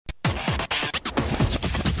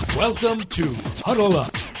Welcome to Huddle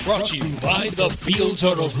Up, brought to you by the Fields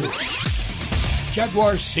Huddle Group.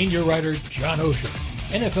 Jaguars senior writer John Oehser,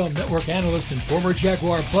 NFL Network analyst and former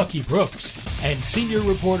Jaguar Bucky Brooks, and senior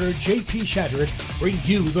reporter J.P. Shadrick bring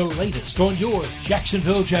you the latest on your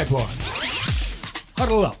Jacksonville Jaguars.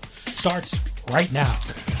 Huddle Up starts right now.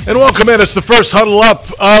 And welcome in. It's the first Huddle Up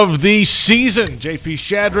of the season. J.P.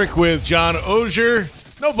 Shadrick with John Oehser.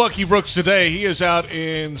 No Bucky Brooks today. He is out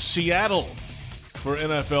in Seattle for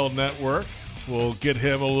NFL Network. We'll get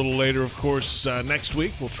him a little later, of course, next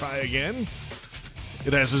week. We'll try again.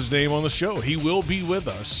 It has his name on the show. He will be with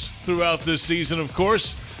us throughout this season, of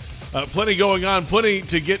course. Plenty going on, plenty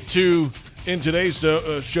to get to in today's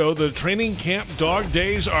show. The training camp dog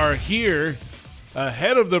days are here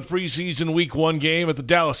ahead of the preseason Week 1 game at the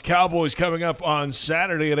Dallas Cowboys coming up on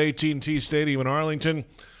Saturday at AT&T Stadium in Arlington.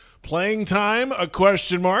 Playing time, a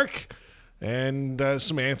question mark, and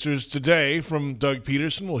some answers today from Doug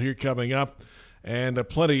Peterson we'll hear coming up, and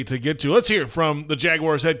plenty to get to. Let's hear from the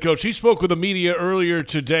Jaguars head coach. He spoke with the media earlier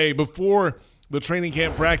today before the training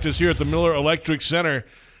camp practice here at the Miller Electric Center,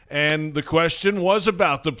 and the question was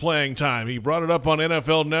about the playing time. He brought it up on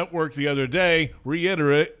NFL Network the other day,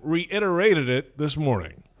 reiterated it this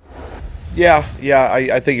morning. Yeah,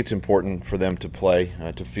 I think it's important for them to play,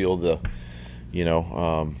 to feel the,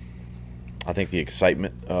 I think the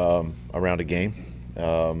excitement around a game.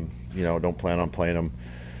 Don't plan on playing them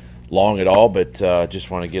long at all, but just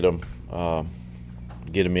want to get them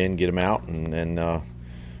in, get them out, and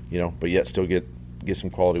but yet still get some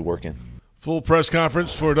quality work in. Full press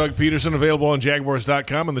conference for Doug Peterson available on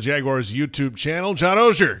Jaguars.com and the Jaguars YouTube channel. John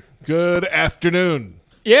Oehser, good afternoon.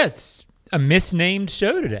 Yeah, it's a misnamed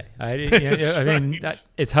show today. I mean,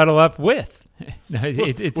 it's Huddle Up with.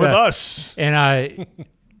 It's with us. And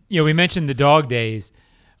we mentioned the dog days.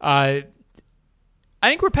 I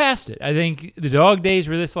think we're past it. I think the dog days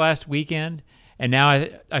were this last weekend, and now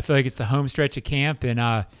I feel like it's the home stretch of camp.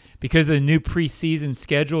 And because of the new preseason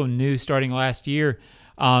schedule, new starting last year,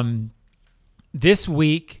 this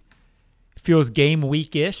week feels game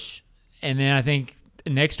week-ish, and then I think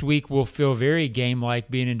next week will feel very game-like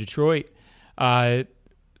being in Detroit. So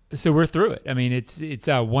we're through it. I mean, it's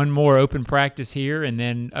one more open practice here and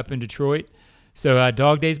then up in Detroit. So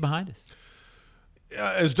dog days behind us.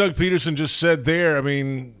 As Doug Peterson just said there, I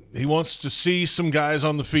mean, he wants to see some guys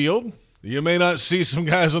on the field. You may not see some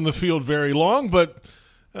guys on the field very long, but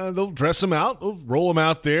they'll dress them out. They'll roll them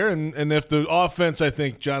out there. And if the offense, I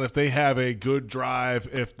think, John, if they have a good drive,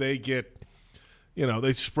 if they get,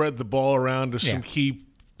 they spread the ball around to some key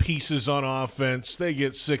pieces on offense, they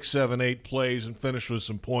get 6, 7, 8 plays and finish with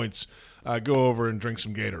some points, go over and drink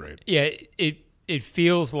some Gatorade. Yeah, it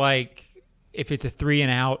feels like if it's a 3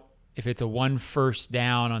 and out, if it's a 1 first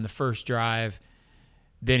down on the first drive,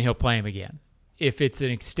 then he'll play him again. If it's an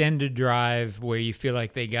extended drive where you feel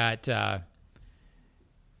like they got a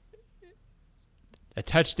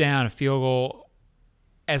touchdown, a field goal,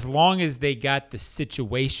 as long as they got the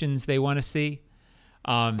situations they want to see,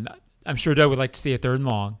 I'm sure Doug would like to see a 3rd and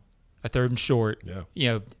long, a 3rd and short,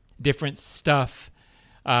 different stuff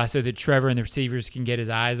so that Trevor and the receivers can get his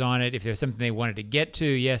eyes on it. If there's something they wanted to get to,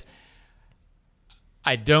 yes.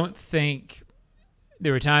 I don't think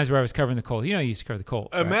there were times where I was covering the Colts. You used to cover the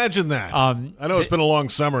Colts. Right? Imagine that. I know it's been a long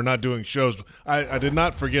summer not doing shows, but I did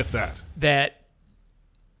not forget that. That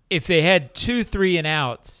if they had 2 3 and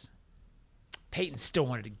outs, Peyton still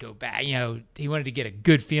wanted to go back. He wanted to get a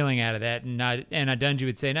good feeling out of that. And Dungy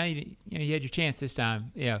would say, no, you had your chance this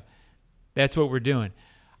time. That's what we're doing.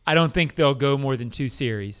 I don't think they'll go more than 2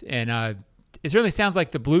 series. And it certainly sounds like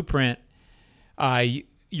the blueprint.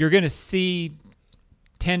 You're going to see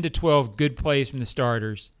 10 to 12 good plays from the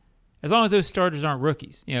starters, as long as those starters aren't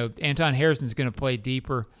rookies. Anton Harrison's going to play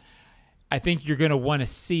deeper. I think you're going to want to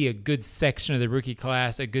see a good section of the rookie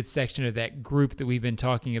class, a good section of that group that we've been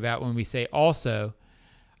talking about when we say also.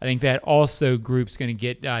 I think that also group's going to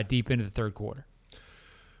get deep into the 3rd quarter.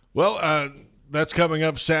 Well, that's coming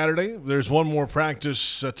up Saturday. There's one more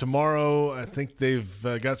practice tomorrow. I think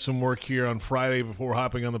they've got some work here on Friday before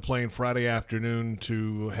hopping on the plane Friday afternoon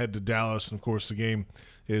to head to Dallas. And, of course, the game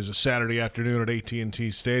is a Saturday afternoon at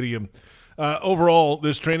AT&T Stadium. Overall,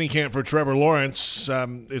 this training camp for Trevor Lawrence,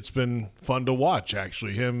 it's been fun to watch,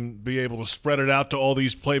 actually. Him be able to spread it out to all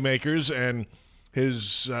these playmakers, and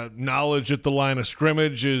his knowledge at the line of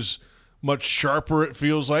scrimmage is much sharper, it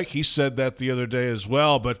feels like. He said that the other day as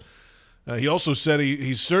well, but he also said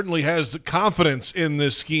he certainly has the confidence in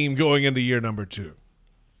this scheme going into year number 2.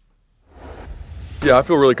 Yeah, I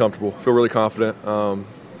feel really comfortable. I feel really confident. I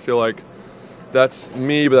feel like that's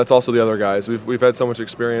me, but that's also the other guys. We've had so much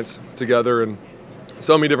experience together, and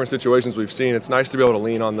so many different situations we've seen. It's nice to be able to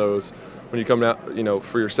lean on those when you come down,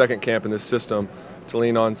 for your second camp in this system, to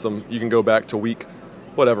lean on some. You can go back to week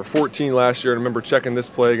 14 last year and remember checking this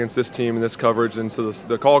play against this team and this coverage, and so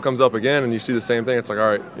the call comes up again and you see the same thing. It's like, all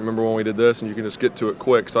right, you remember when we did this, and you can just get to it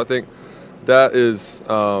quick. So I think that is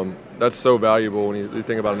that's so valuable when you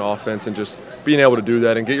think about an offense, and just being able to do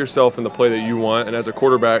that and get yourself in the play that you want. And as a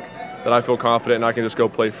quarterback, that I feel confident and I can just go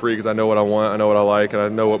play free because I know what I want, I know what I like, and I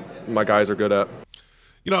know what my guys are good at.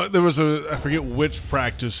 There was I forget which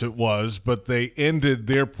practice it was, but they ended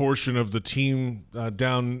their portion of the team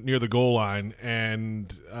down near the goal line,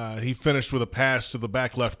 and he finished with a pass to the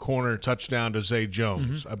back left corner, touchdown to Zay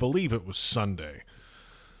Jones. I believe it was Sunday.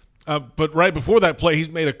 But right before that play, he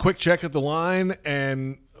made a quick check at the line,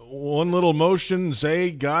 and one little motion,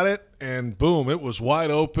 Zay got it, and boom, it was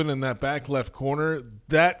wide open in that back left corner.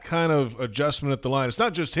 That kind of adjustment at the line, it's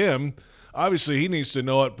not just him. Obviously, he needs to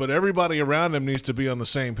know it, but everybody around him needs to be on the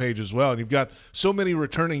same page as well. And you've got so many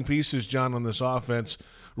returning pieces, John, on this offense.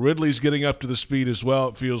 Ridley's getting up to the speed as well,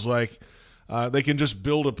 it feels like. They can just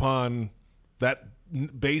build upon that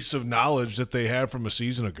base of knowledge that they have from a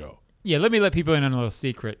season ago. Yeah, let me let people in on a little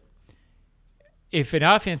secret. If an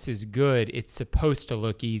offense is good, it's supposed to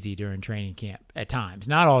look easy during training camp at times.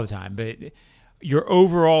 Not all the time, but your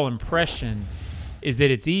overall impression is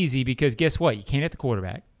that it's easy because guess what? You can't hit the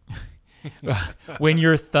quarterback. When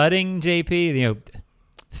you're thudding, JP,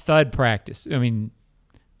 thud practice. I mean,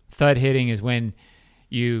 thud hitting is when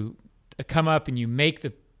you come up and you make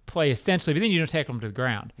the play essentially, but then you don't tackle them to the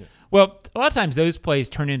ground. Yeah. Well, a lot of times those plays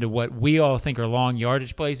turn into what we all think are long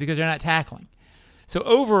yardage plays because they're not tackling. So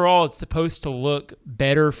overall, it's supposed to look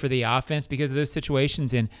better for the offense because of those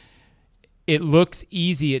situations, and it looks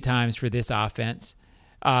easy at times for this offense.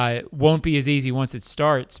 Won't be as easy once it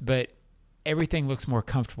starts, but everything looks more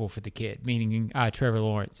comfortable for the kid, meaning Trevor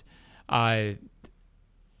Lawrence.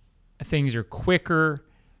 Things are quicker.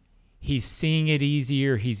 He's seeing it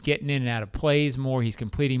easier. He's getting in and out of plays more. He's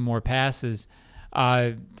completing more passes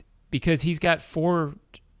because he's got 4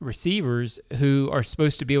 receivers who are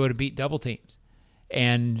supposed to be able to beat double teams.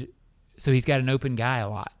 And so he's got an open guy a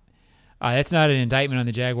lot. That's not an indictment on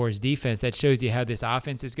the Jaguars' defense. That shows you how this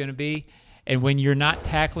offense is going to be. And when you're not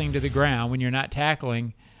tackling to the ground, when you're not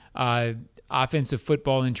tackling, offensive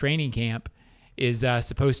football in training camp is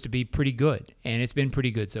supposed to be pretty good, and it's been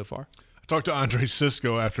pretty good so far. I talked to Andre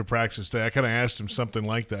Cisco after practice today. I kind of asked him something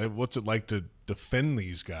like that. What's it like to defend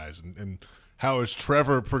these guys, and how has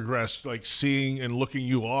Trevor progressed, like seeing and looking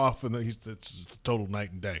you off? And it's a total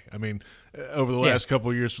night and day. I mean, over the last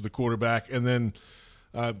couple of years for the quarterback, and then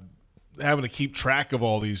having to keep track of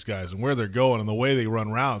all these guys and where they're going and the way they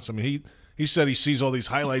run routes. I mean, he said he sees all these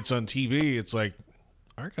highlights on TV. It's like,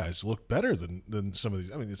 our guys look better than some of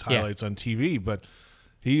these. I mean, it's highlights on TV, but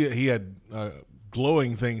he had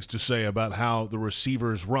glowing things to say about how the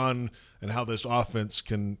receivers run and how this offense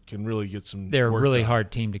can really get some. They're a really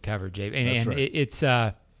hard team to cover, Jay, and right. It's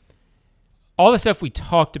all the stuff we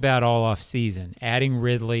talked about all off season: adding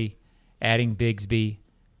Ridley, adding Bigsby,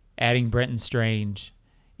 adding Brenton Strange,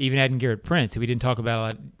 even adding Garrett Prince, who we didn't talk about a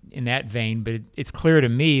lot in that vein, but it's clear to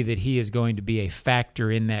me that he is going to be a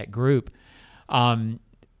factor in that group.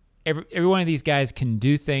 Every one of these guys can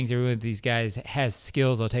do things. Every one of these guys has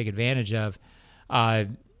skills they'll take advantage of. I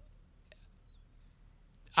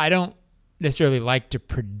don't necessarily like to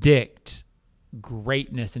predict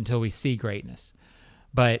greatness until we see greatness.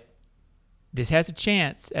 But this has a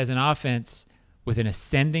chance as an offense with an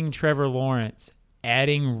ascending Trevor Lawrence,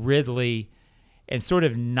 adding Ridley, and sort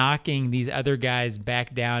of knocking these other guys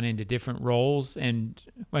back down into different roles. And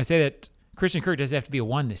when I say that, Christian Kirk doesn't have to be a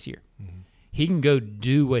 1 this year. Mm-hmm. He can go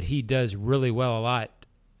do what he does really well a lot.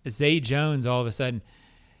 Zay Jones, all of a sudden,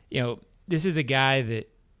 this is a guy that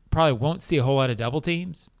probably won't see a whole lot of double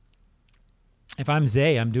teams. If I'm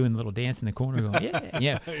Zay, I'm doing a little dance in the corner going,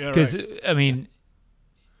 yeah. Because, right. I mean,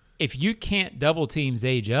 if you can't double team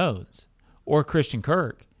Zay Jones or Christian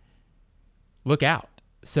Kirk, look out.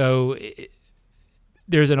 So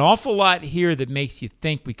there's an awful lot here that makes you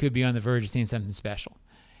think we could be on the verge of seeing something special.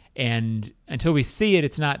 And until we see it,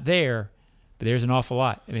 it's not there. But there's an awful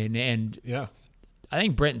lot. I mean, and yeah, I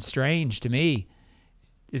think Brenton Strange, to me,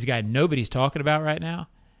 is a guy nobody's talking about right now.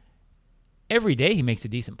 Every day he makes a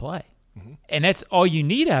decent play. Mm-hmm. And that's all you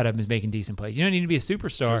need out of him is making decent plays. You don't need to be a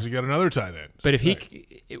superstar. Because you got another tight end. But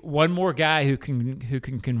if one more guy who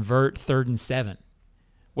can convert 3rd and 7,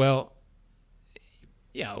 well,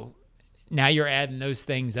 now you're adding those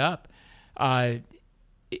things up.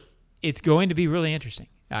 It's going to be really interesting.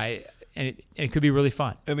 And it could be really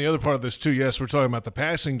fun. And the other part of this, too, yes, we're talking about the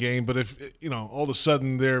passing game, but if, all of a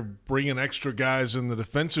sudden they're bringing extra guys in the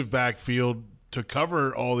defensive backfield, to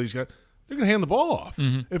cover all these guys, they're going to hand the ball off.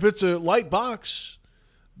 Mm-hmm. If it's a light box,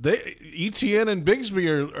 ETN and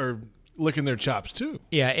Bigsby are licking their chops too.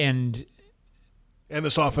 Yeah, and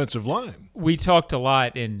this offensive line. We talked a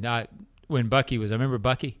lot when Bucky was. I remember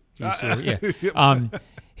Bucky.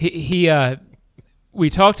 We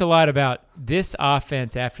talked a lot about this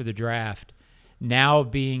offense after the draft now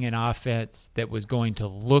being an offense that was going to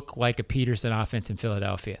look like a Peterson offense in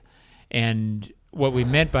Philadelphia. And what we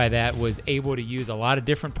meant by that was able to use a lot of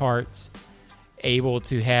different parts, able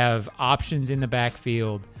to have options in the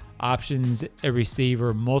backfield, options at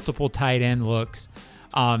receiver, multiple tight end looks.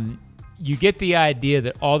 You get the idea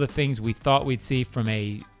that all the things we thought we'd see from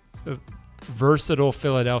a versatile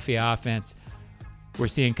Philadelphia offense, we're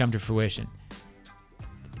seeing come to fruition.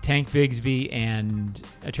 Tank Bigsby and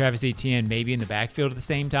Travis Etienne maybe in the backfield at the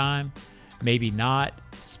same time, maybe not,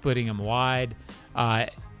 splitting them wide.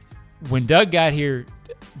 When Doug got here,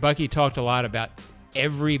 Bucky talked a lot about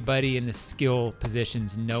everybody in the skill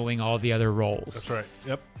positions knowing all the other roles. That's right.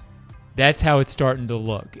 Yep. That's how it's starting to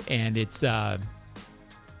look. And it's, again,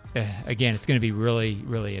 it's going to be really,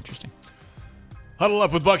 really interesting. Huddle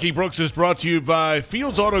Up with Bucky Brooks is brought to you by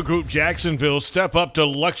Fields Auto Group Jacksonville. Step up to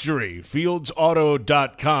luxury.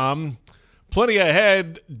 FieldsAuto.com. Plenty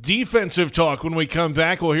ahead. Defensive talk when we come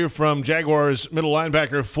back. We'll hear from Jaguars middle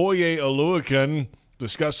linebacker Foye Oluokun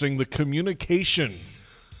discussing the communication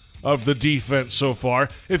of the defense so far.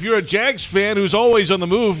 If you're a Jags fan who's always on the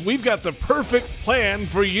move, we've got the perfect plan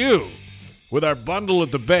for you. With our bundle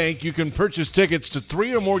at the bank, you can purchase tickets to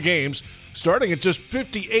 3 or more games starting at just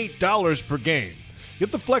 $58 per game.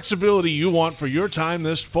 Get the flexibility you want for your time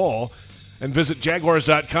this fall and visit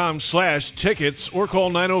Jaguars.com/tickets or call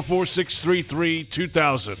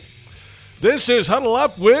 904-633-2000. This is Huddle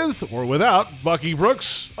Up with or without Bucky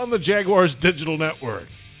Brooks on the Jaguars Digital Network.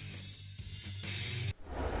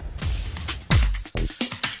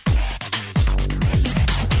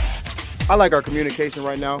 I like our communication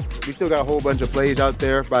right now. We still got a whole bunch of plays out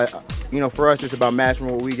there, but for us, it's about matching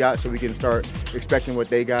what we got so we can start expecting what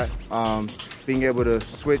they got. Being able to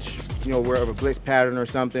switch, wherever a blitz pattern or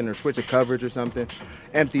something, or switch a coverage or something,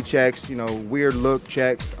 empty checks, weird look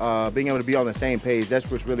checks, being able to be on the same page. That's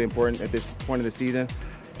what's really important at this point of the season,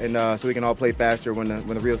 and so we can all play faster when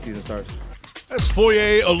the real season starts. That's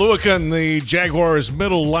Foye Oluokun, the Jaguars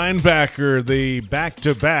middle linebacker, the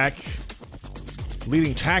back-to-back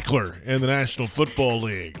leading tackler in the National Football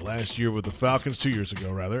League. Last year with the Falcons, 2 years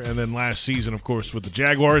ago, rather. And then last season, of course, with the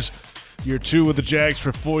Jaguars. Year 2 with the Jags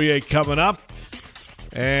for Foye coming up.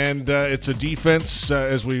 And it's a defense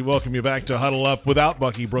as we welcome you back to Huddle Up without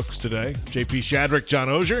Bucky Brooks today. JP Shadrick, John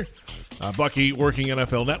Ogier. Bucky working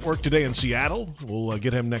NFL Network today in Seattle. We'll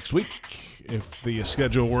get him next week if the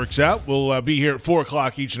schedule works out. We'll be here at 4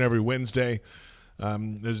 o'clock each and every Wednesday.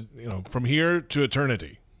 From here to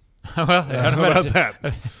eternity. Well, how about that?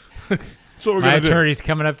 That's what we're my going to do. attorney's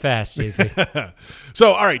coming up fast, JP.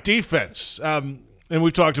 So, all right, defense. And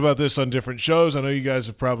we've talked about this on different shows. I know you guys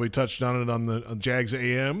have probably touched on it on Jags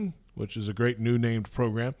AM, which is a great new named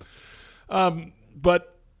program.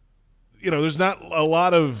 But, there's not a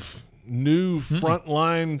lot of new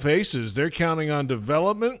frontline faces. They're counting on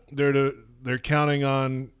development. They're counting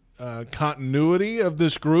on continuity of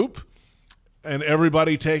this group. And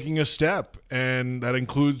everybody taking a step, and that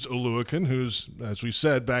includes Oluokun, who's, as we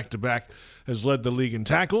said, back-to-back has led the league in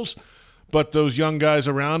tackles. But those young guys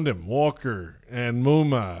around him, Walker and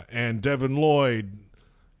Muma and Devin Lloyd,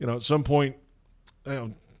 at some point,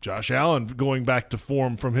 Josh Allen going back to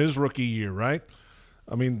form from his rookie year, right?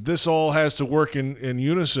 I mean, this all has to work in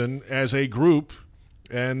unison as a group,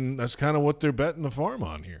 and that's kind of what they're betting the farm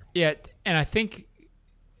on here. Yeah, and I think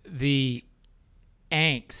the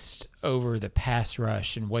angst over the pass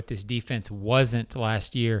rush and what this defense wasn't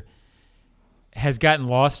last year has gotten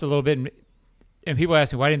lost a little bit. And people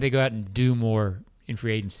ask me, why didn't they go out and do more in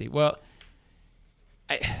free agency? Well,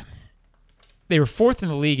 they were 4th in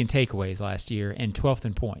the league in takeaways last year and 12th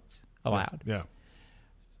in points allowed. Yeah.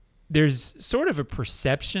 There's sort of a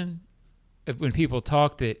perception of when people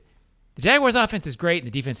talk that the Jaguars' offense is great and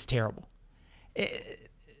the defense is terrible.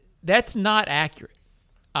 That's not accurate.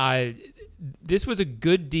 This was a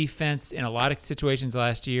good defense in a lot of situations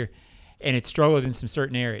last year, and it struggled in some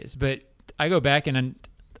certain areas. But I go back, and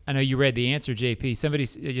I know you read the answer, JP. Somebody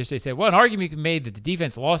yesterday said, well, an argument can be made that the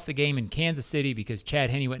defense lost the game in Kansas City because Chad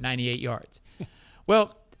Henne went 98 yards.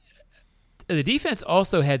 Well, the defense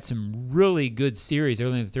also had some really good series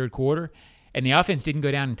early in the third quarter, and the offense didn't go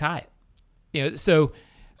down and tie it. So,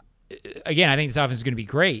 again, I think this offense is going to be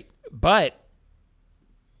great, but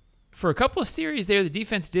for a couple of series there, the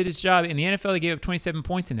defense did its job. In the NFL, they gave up 27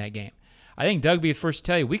 points in that game. I think Doug will be the first to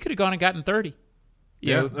tell you, we could have gone and gotten 30.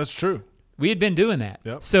 You know, that's true. We had been doing that.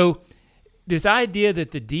 Yep. So this idea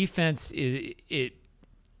that the defense is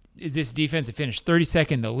this defense that finished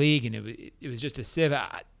 32nd in the league and it was just a sieve,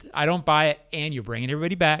 I don't buy it. And you're bringing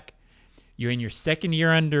everybody back. You're in your second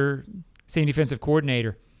year under same defensive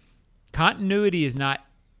coordinator. Continuity is not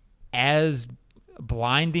as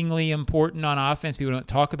blindingly important on offense. People don't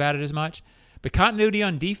talk about it as much. But continuity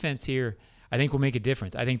on defense here, I think, will make a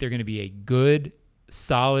difference. I think they're going to be a good,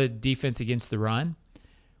 solid defense against the run,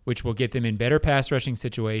 which will get them in better pass rushing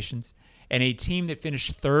situations. And a team that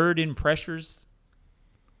finished third in pressures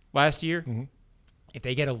last year, if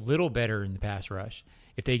they get a little better in the pass rush,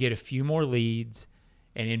 if they get a few more leads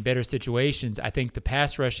and in better situations, I think the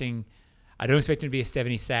pass rushing, I don't expect them to be a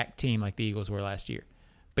 70-sack team like the Eagles were last year.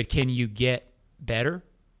 But can you get better?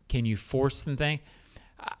 Can you force some things?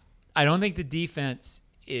 I don't think the defense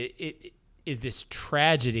is this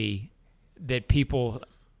tragedy that people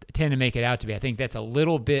tend to make it out to be. I think that's a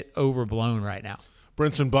little bit overblown right now.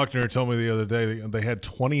 Brinson Buckner told me the other day they had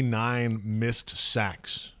 29 missed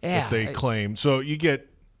sacks that they claimed. So you get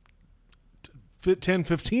 10,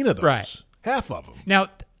 15 of those. Right. Half of them. Now,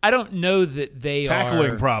 I don't know that they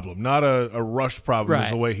Tackling problem, not a rush problem is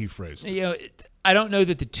the way he phrased it. You know, I don't know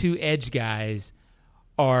that the two edge guys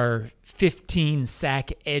are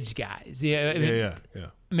 15-sack edge guys. Yeah.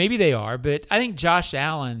 Maybe they are, but I think Josh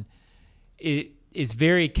Allen is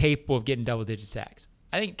very capable of getting double-digit sacks.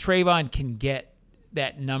 I think Trayvon can get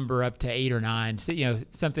that number up to 8 or 9, so,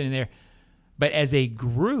 something in there. But as a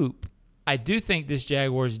group, I do think this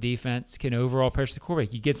Jaguars defense can overall pressure the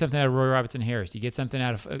quarterback. You get something out of Roy Robertson-Harris. You get something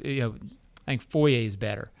out of, I think Foye is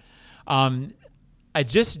better. I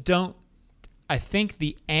just don't. I think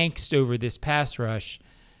the angst over this pass rush,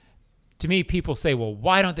 to me, people say, well,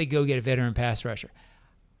 why don't they go get a veteran pass rusher?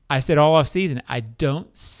 I said all offseason, I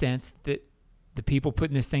don't sense that the people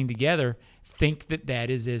putting this thing together think that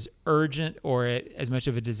is as urgent or as much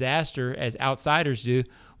of a disaster as outsiders do.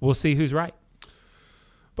 We'll see who's right.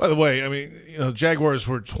 By the way, I mean, Jaguars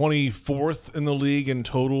were 24th in the league in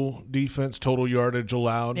total defense, total yardage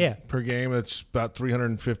allowed per game. That's about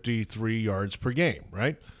 353 yards per game,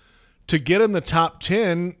 right? To get in the top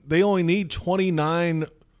 10, they only need 29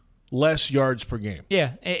 less yards per game.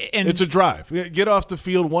 Yeah. And it's a drive. Get off the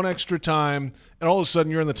field one extra time, and all of a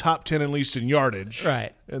sudden you're in the top 10 at least in yardage.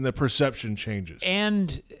 Right. And the perception changes.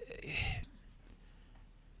 And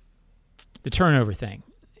the turnover thing.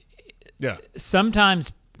 Yeah.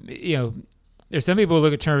 Sometimes, there's some people who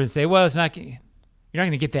look at turnovers and say, well, you're not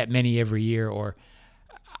going to get that many every year. Or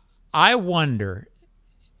I wonder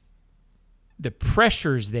the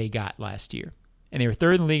pressures they got last year, and they were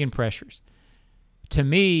third in the league in pressures. To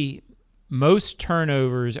me, most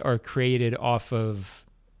turnovers are created off of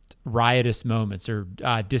riotous moments or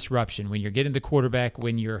disruption, when you're getting the quarterback,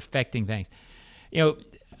 when you're affecting things. It'll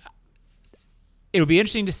be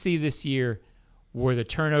interesting to see this year, were the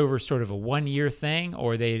turnovers sort of a one-year thing,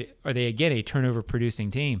 or are they again a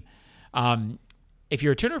turnover-producing team? If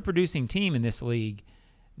you're a turnover-producing team in this league,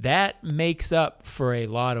 that makes up for a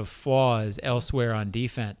lot of flaws elsewhere on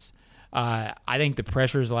defense. I think the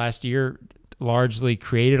pressures last year largely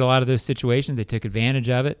created a lot of those situations. They took advantage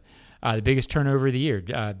of it. The biggest turnover of the year,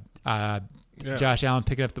 Josh Allen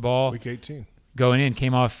picking up the ball. Week 18. Going in,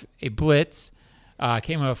 came off a blitz,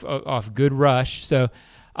 came off good rush. So,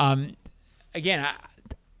 again,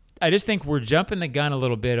 I just think we're jumping the gun a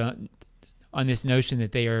little bit on this notion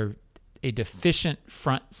that they are a deficient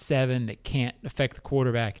front seven that can't affect the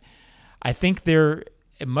quarterback. I think they're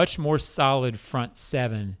a much more solid front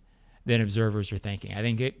seven than observers are thinking. I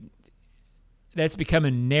think that's become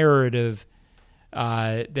a narrative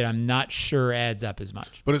that I'm not sure adds up as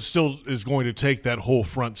much. But it still is going to take that whole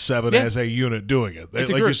front seven as a unit doing it. Like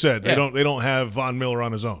you said, they don't have Von Miller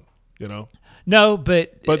on his own, No,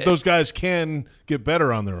 but those guys can get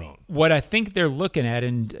better on their own. What I think they're looking at,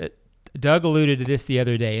 and Doug alluded to this the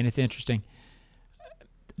other day, and it's interesting.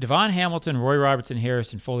 Devon Hamilton, Roy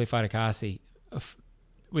Robertson-Harris, and Foley Fatukasi,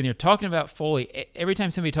 when they're talking about Foley, every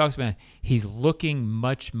time somebody talks about him, he's looking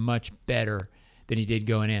much, much better than he did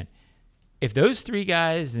going in. If those three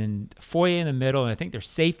guys and Foye in the middle, and I think their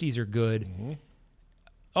safeties are good,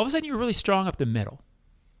 all of a sudden you're really strong up the middle.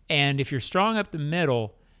 And if you're strong up the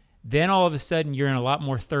middle, then all of a sudden you're in a lot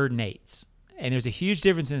more 3rd and 8s. And there's a huge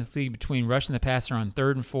difference in the league between rushing the passer on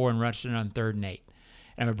 3rd and 4 and rushing on 3rd and 8.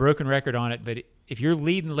 And I'm a broken record on it, but if you're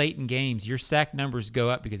leading late in games, your sack numbers go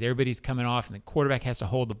up because everybody's coming off and the quarterback has to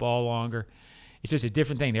hold the ball longer. It's just a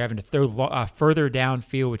different thing. They're having to throw further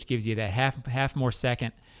downfield, which gives you that half more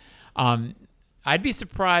second. I'd be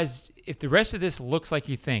surprised if the rest of this looks like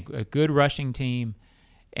you think, a good rushing team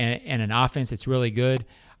and an offense that's really good.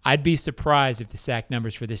 I'd be surprised if the sack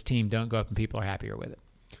numbers for this team don't go up and people are happier with it.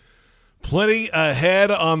 Plenty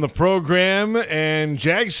ahead on the program, and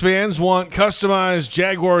Jags fans want customized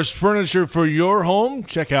Jaguars furniture for your home?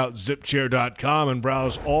 Check out zipchair.com and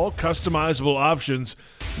browse all customizable options.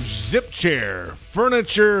 ZipChair,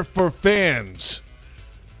 furniture for fans.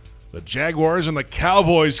 The Jaguars and the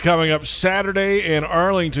Cowboys coming up Saturday in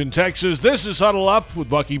Arlington, Texas. This is Huddle Up with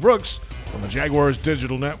Bucky Brooks on the Jaguars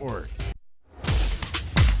Digital Network.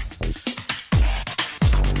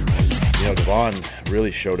 Devon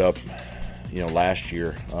really showed up, last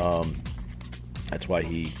year. That's why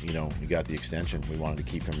he got the extension. We wanted to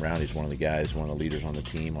keep him around. He's one of the guys, one of the leaders on the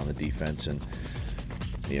team, on the defense, and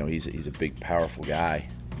he's a big, powerful guy.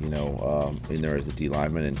 In there as the D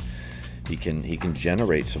lineman, and he can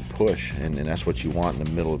generate some push, and that's what you want in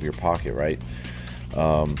the middle of your pocket, right?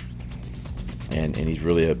 And he's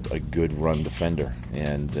really a good run defender,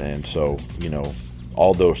 and so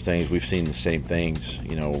all those things, we've seen the same things,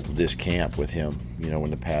 this camp with him, when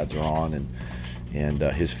the pads are on, and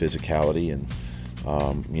his physicality and,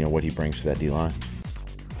 what he brings to that D-line.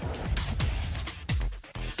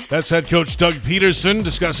 That's head coach Doug Peterson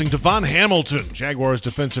discussing Devon Hamilton, Jaguars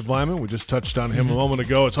defensive lineman. We just touched on him a moment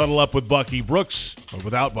ago. It's Huddle Up with Bucky Brooks, or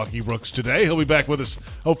without Bucky Brooks today. He'll be back with us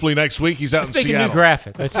hopefully next week. He's out in Seattle. Let's make a new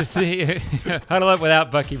graphic. Let's just see Huddle Up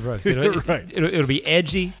without Bucky Brooks. Right. It'll be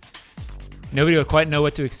edgy. Nobody will quite know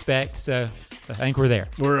what to expect, so I think we're there.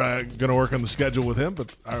 We're going to work on the schedule with him,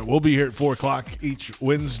 but we'll be here at 4 o'clock each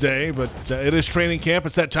Wednesday. But it is training camp.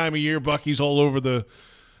 It's that time of year. Bucky's all over the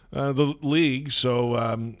league. So,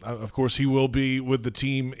 of course, he will be with the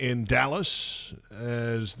team in Dallas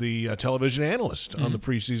as the television analyst on the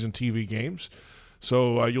preseason TV games.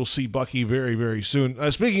 So you'll see Bucky very, very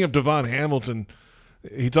soon. Speaking of Devon Hamilton,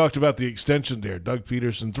 he talked about the extension there. Doug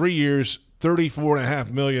Peterson, 3 years, $34.5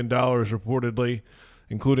 million reportedly,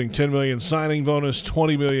 including $10 million signing bonus,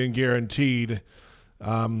 $20 million guaranteed.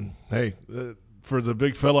 For the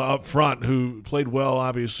big fella up front who played well,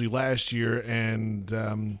 obviously, last year. And,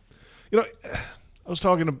 I was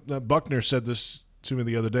talking to Buckner said this to me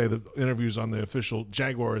the other day, the interviews on the official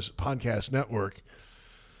Jaguars podcast network.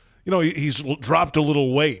 He's dropped a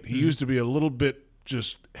little weight. He used to be a little bit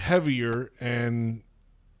just heavier, and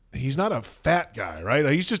he's not a fat guy, right?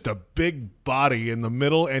 He's just a big body in the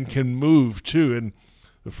middle and can move too. And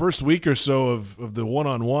the first week or so of the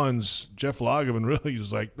one-on-ones, Jeff Lageman really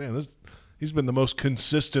was like, man, he's been the most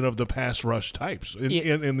consistent of the pass rush types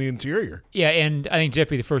in the interior. Yeah, and I think Jeff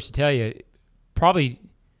will be the first to tell you, probably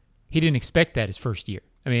he didn't expect that his first year.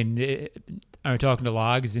 I mean, I'm talking to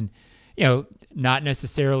Logs, and not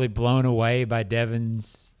necessarily blown away by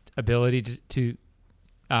Devin's ability to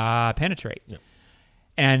penetrate. Yeah.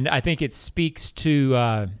 And I think it speaks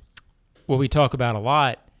to what we talk about a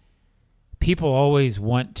lot. People always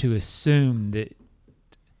want to assume that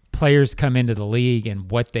players come into the league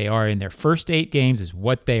and what they are in their first 8 games is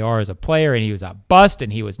what they are as a player, and he was a bust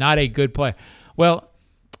and he was not a good player. Well,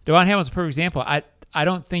 Devon Hamilton's a perfect example. I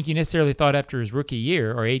don't think you necessarily thought after his rookie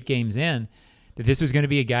year or 8 games in that this was going to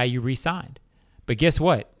be a guy you re-signed. But guess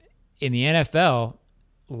what? In the NFL,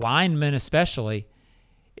 linemen especially,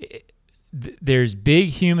 there's big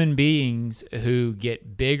human beings who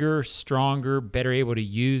get bigger, stronger, better able to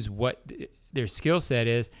use what their skill set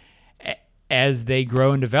is as they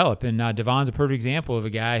grow and develop. And Devon's a perfect example of a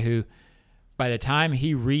guy who, by the time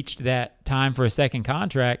he reached that time for a second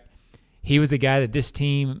contract, he was a guy that this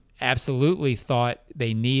team absolutely thought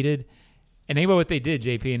they needed. And think about what they did,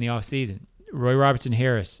 JP, in the offseason. Roy Robertson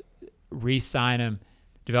Harris, re-sign him,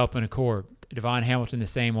 developing a core. Devon Hamilton the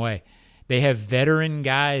same way. They have veteran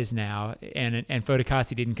guys now, and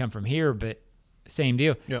Fodikasi didn't come from here, but same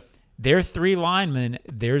deal. Yep. They're 3 linemen.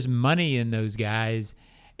 There's money in those guys,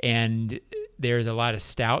 and there's a lot of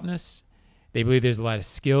stoutness. They believe there's a lot of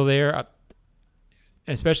skill there,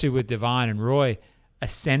 especially with Devon and Roy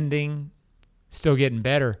ascending, still getting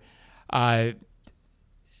better. I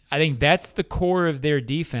think that's the core of their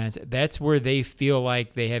defense. That's where they feel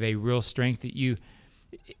like they have a real strength that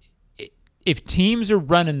if teams are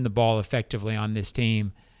running the ball effectively on this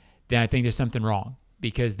team, then I think there's something wrong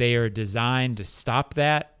because they are designed to stop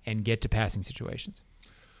that and get to passing situations.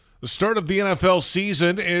 The start of the NFL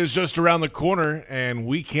season is just around the corner, and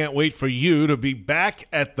we can't wait for you to be back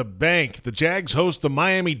at the bank. The Jags host the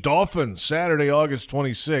Miami Dolphins Saturday, August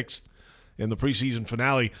 26th in the preseason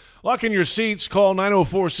finale. Lock in your seats. Call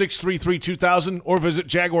 904-633-2000 or visit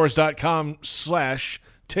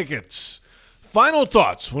jaguars.com/tickets. Final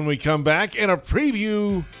thoughts when we come back and a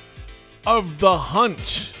preview of the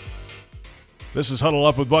hunt. This is Huddle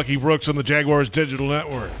Up with Bucky Brooks on the Jaguars Digital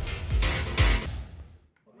Network.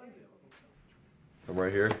 I'm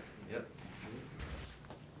right here. Yep.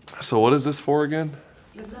 So what is this for again?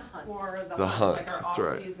 This is for The hunt, like our that's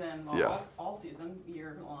right. off-season, Yeah. all-season,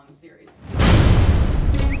 year-long series.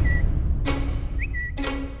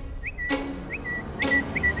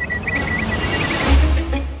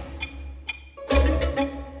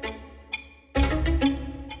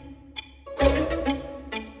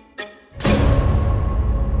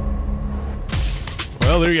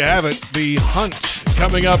 Well, there you have it. The hunt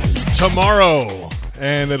coming up tomorrow.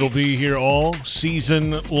 And it'll be here all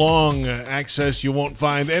season long. Access you won't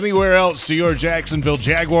find anywhere else to your Jacksonville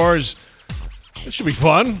Jaguars. It should be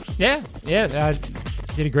fun. Yeah. I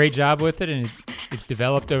did a great job with it, and it's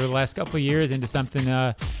developed over the last couple of years into something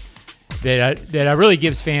that really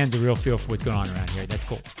gives fans a real feel for what's going on around here. That's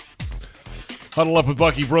cool. Huddle Up with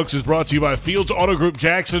Bucky Brooks is brought to you by Fields Auto Group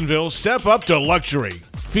Jacksonville. Step up to luxury.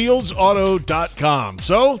 FieldsAuto.com.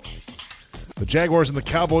 So, the Jaguars and the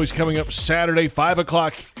Cowboys coming up Saturday, 5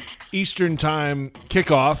 o'clock Eastern Time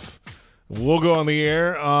kickoff. We'll go on the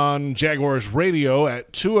air on Jaguars Radio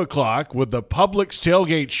at 2 o'clock with the Publix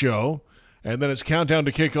Tailgate Show. And then it's countdown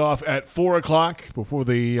to kickoff at 4 o'clock before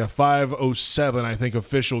the 5:07, I think,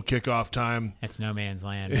 official kickoff time. That's no man's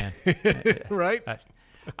land, man. Right?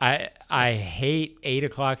 I hate 8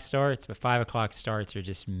 o'clock starts, but 5 o'clock starts are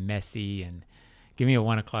just messy. And give me a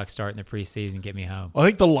 1 o'clock start in the preseason, get me home. I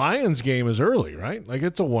think the Lions game is early, right? Like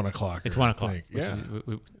it's a 1 o'clock. It's 1 o'clock,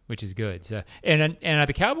 which is good. So, and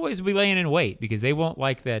the Cowboys will be laying in wait because they won't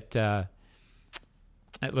like that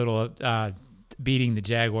little beating the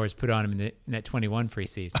Jaguars put on them in that 21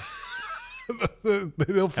 preseason.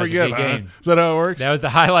 They'll forget. That was a big game. Is that how it works? That was the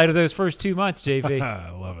highlight of those first 2 months, JV.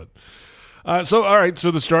 I love it. So, all right.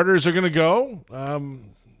 So the starters are going to go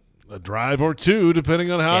a drive or two, depending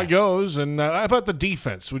on how it goes. And how about the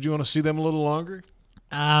defense? Would you want to see them a little longer?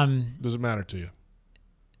 Does it matter to you?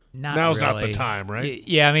 Now's really. not the time, right?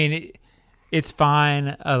 Yeah, I mean, it's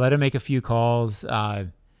fine. Let them make a few calls,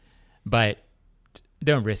 but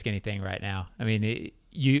don't risk anything right now. I mean,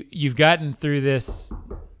 you've gotten through this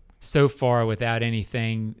so far without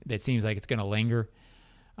anything that seems like it's going to linger.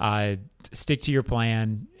 Stick to your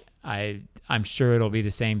plan. I'm sure it'll be the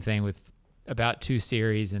same thing with about 2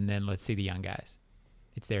 series, and then let's see the young guys.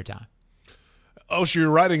 It's their time. Oh, so your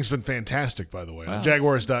writing's been fantastic, by the way, on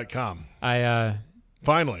Jaguars.com.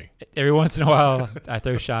 Finally. Every once in a while, I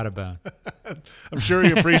throw Shot a bone. I'm sure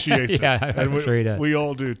he appreciates it. Yeah, I'm sure he does. We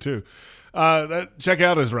all do, too. Check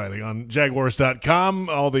out his writing on Jaguars.com.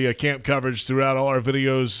 All the camp coverage throughout, all our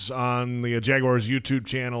videos on the Jaguars YouTube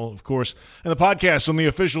channel, of course, and the podcast on the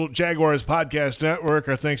official Jaguars Podcast Network.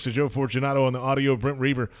 Our thanks to Joe Fortunato on the audio, Brent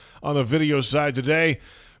Reber on the video side today.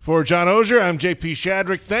 For John Ozier, I'm JP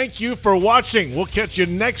Shadrick. Thank you for watching. We'll catch you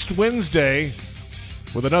next Wednesday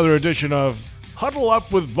with another edition of Huddle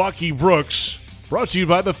Up with Bucky Brooks, brought to you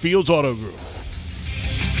by the Fields Auto Group.